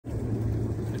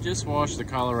Just washed the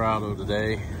Colorado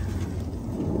today.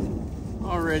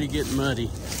 Already getting muddy.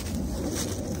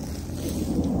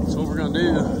 So what we're gonna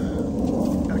do,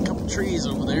 got a couple trees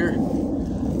over there.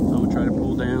 I'm gonna try to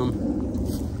pull down.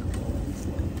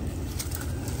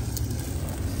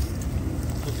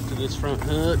 Hook it to this front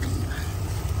hook.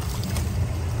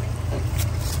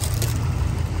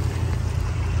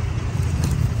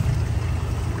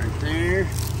 Right there.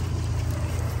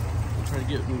 I'll try to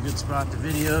get in a good spot to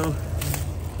video.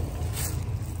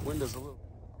 Window's a little...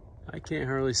 I can't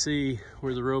hardly see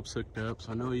where the rope's hooked up,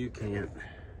 so I know you can't.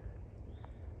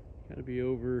 Gotta be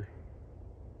over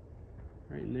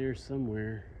right in there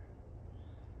somewhere.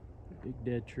 A big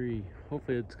dead tree.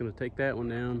 Hopefully it's gonna take that one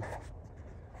down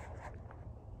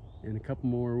and a couple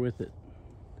more with it.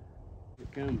 Here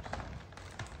it comes.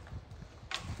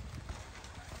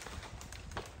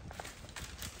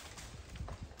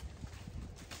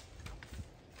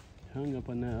 Hung up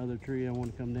on that other tree. I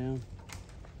want to come down.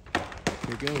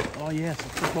 There it goes. Oh yes, I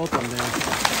put both of them down.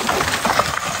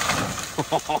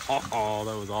 Oh,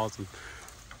 that was awesome.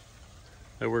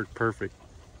 That worked perfect.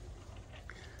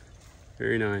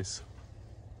 Very nice.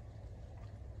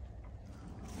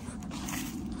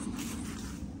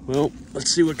 Well, let's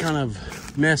see what kind of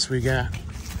mess we got.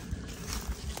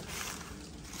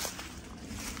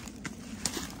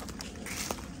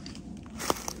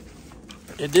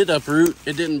 It did uproot.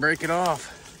 It didn't break it off.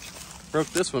 Broke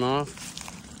this one off.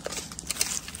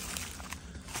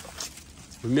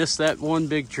 We missed that one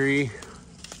big tree,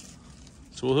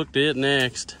 so we'll hook to it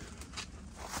next.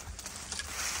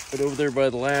 But over there by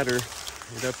the ladder,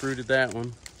 it uprooted that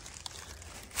one.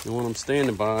 The one I'm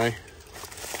standing by,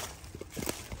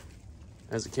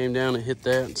 as it came down, it hit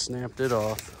that and snapped it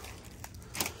off.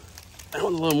 That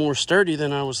one's a little more sturdy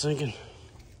than I was thinking.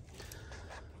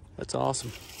 That's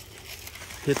awesome.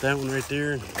 Hit that one right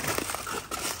there and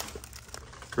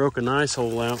broke a nice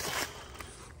hole out.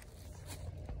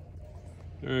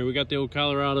 All right, we got the old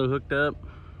Colorado hooked up.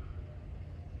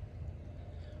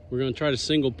 We're gonna try to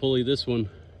single pulley this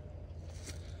one.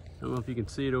 I don't know if you can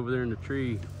see it over there in the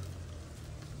tree.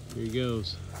 There he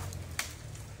goes.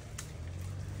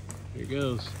 There he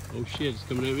goes. Oh shit, it's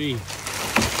coming at me.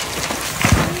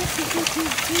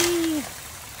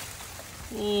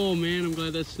 Oh man, I'm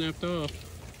glad that snapped off.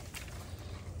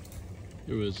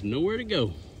 There was nowhere to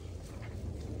go.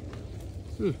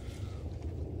 Huh.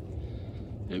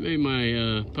 That made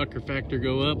my pucker factor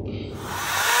go up. Using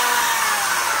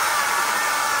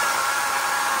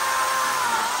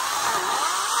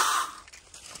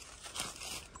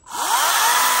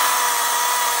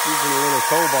a little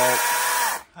cobalt.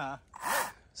 Huh?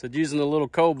 Said using a little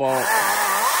cobalt.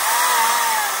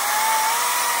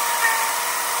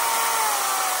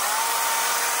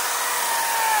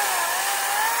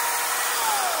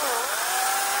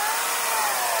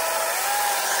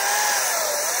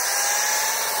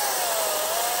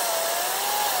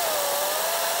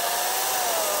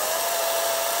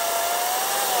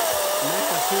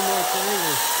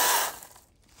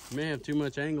 May have too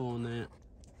much angle on that.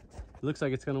 It looks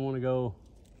like it's gonna want to go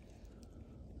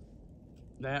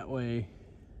that way.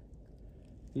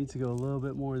 Needs to go a little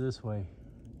bit more this way.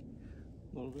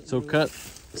 So cut,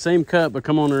 same cut, but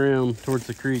come on around towards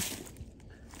the creek.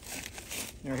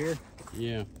 Right here?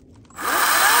 Yeah.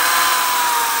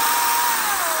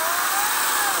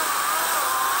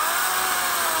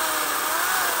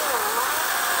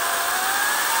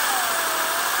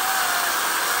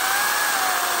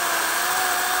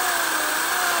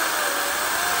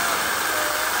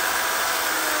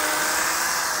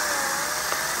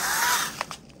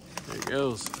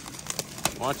 Goes.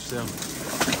 Watch them.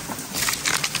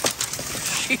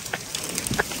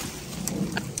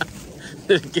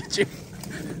 Did it get you?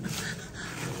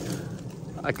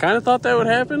 I kind of thought that would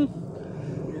happen. Yeah,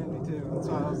 me too. That's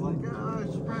why I was like, oh, I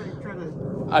should probably try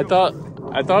to... I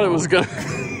thought it was gonna...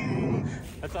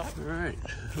 All right,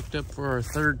 hooked up for our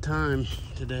third time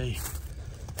today.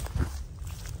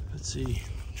 Let's see,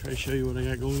 try to show you what I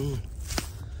got going on.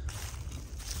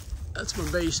 That's my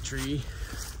base tree.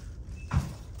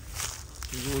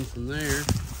 I'm going from there. I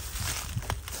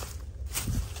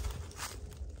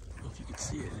don't know if you can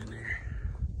see it in there.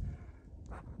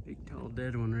 Big tall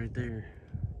dead one right there.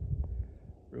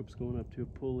 Rope's going up to a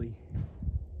pulley.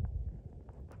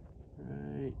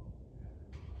 Right.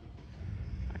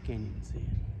 I can't even see it.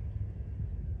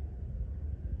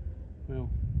 Well,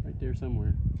 right there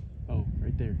somewhere. Oh,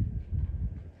 right there.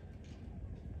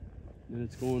 Then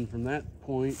it's going from that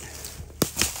point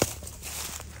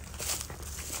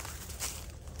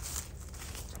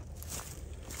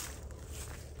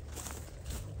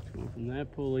from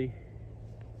that pulley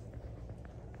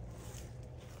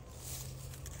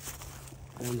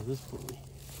down to this point.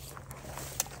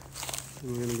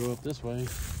 And we're gonna go up this way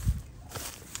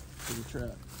to the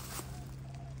truck.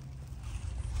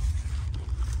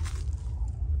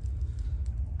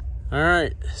 All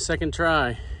right, second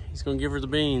try. He's gonna give her the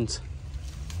beans.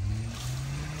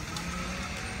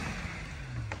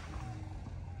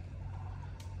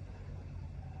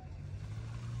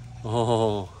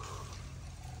 Oh.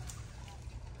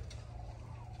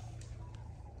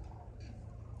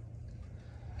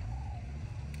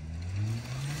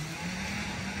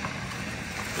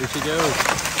 There she goes.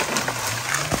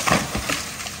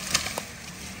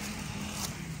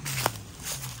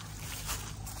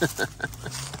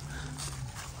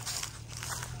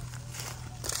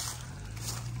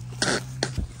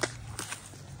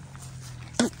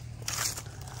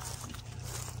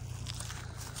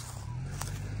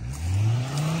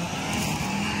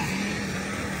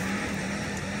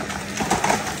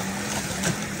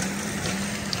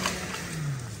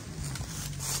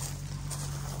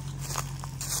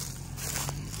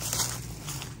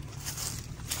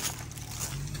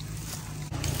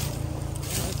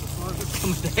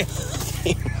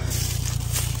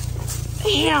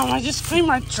 Damn, I just cleaned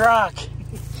my truck.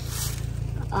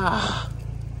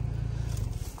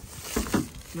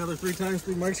 Another 3 times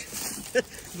through March.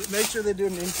 Make sure they do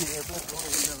an empty air.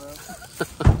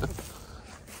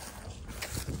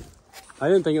 I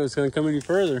didn't think it was going to come any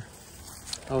further.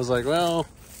 I was like, well,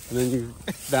 and then you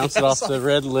bounced it off the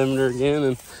red limiter again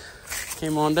and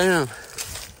came on down.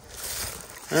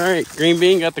 All right, Green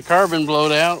Bean got the carbon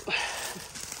blowed out.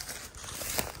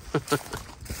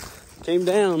 Came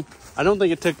down. I don't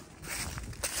think it took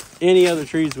any other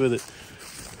trees with it.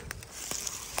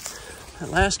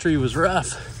 That last tree was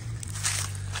rough.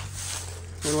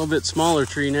 A little bit smaller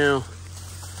tree now.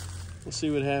 We'll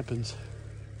see what happens.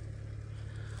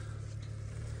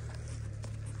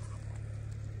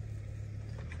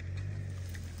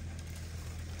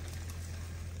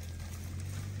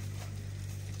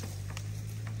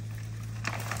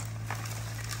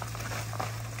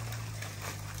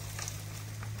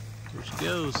 There she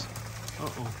goes.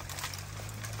 Uh-oh.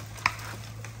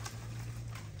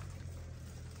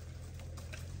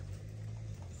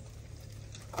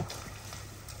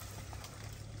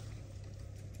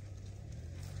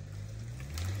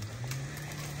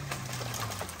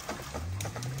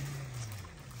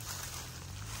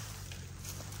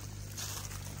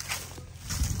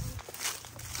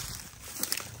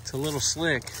 It's a little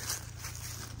slick.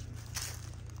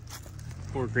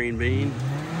 Poor Green Bean.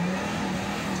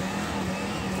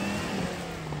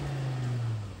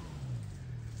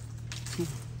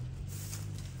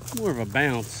 More of a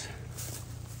bounce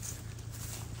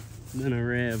than a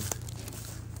rev.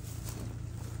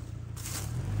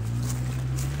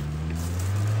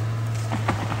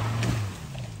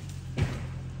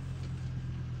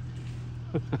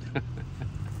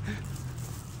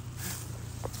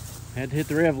 Had to hit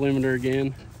the rev limiter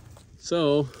again.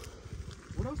 So,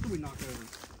 what else did we knock over?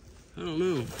 I don't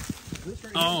know. This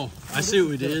right Oh, here? I see what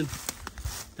we did.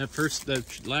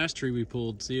 That last tree we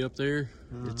pulled, see up there?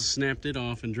 It snapped it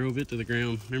off and drove it to the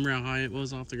ground. Remember how high it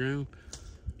was off the ground?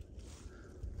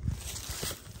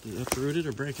 Did it uproot it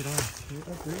or break it off? It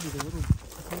uprooted a little.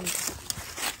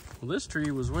 Well, this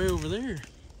tree was way over there.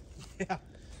 Yeah,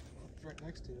 it's right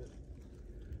next to it.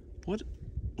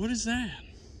 What is that?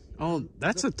 Oh,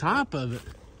 that's the top of it.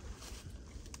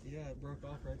 Yeah, it broke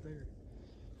off right there.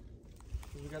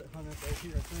 So we got it hung up right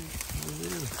here, I think. Oh,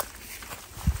 yeah.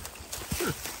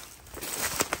 Huh.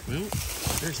 Well,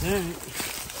 there's that.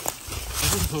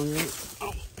 This is hung up.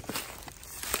 Oh.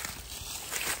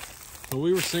 Well,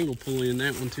 we were single pulling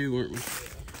that one too, weren't we?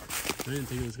 I didn't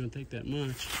think it was going to take that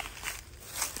much.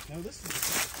 No, this is.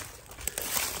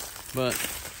 But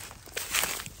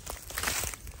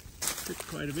took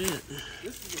quite a bit.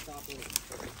 This is the top of it.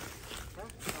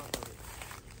 That's the top of it.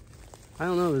 I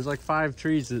don't know. There's like 5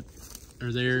 trees that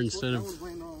are there instead of. That one's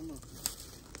laying on the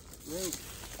rope.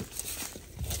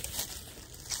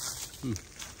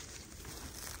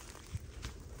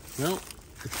 Well,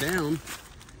 it's down.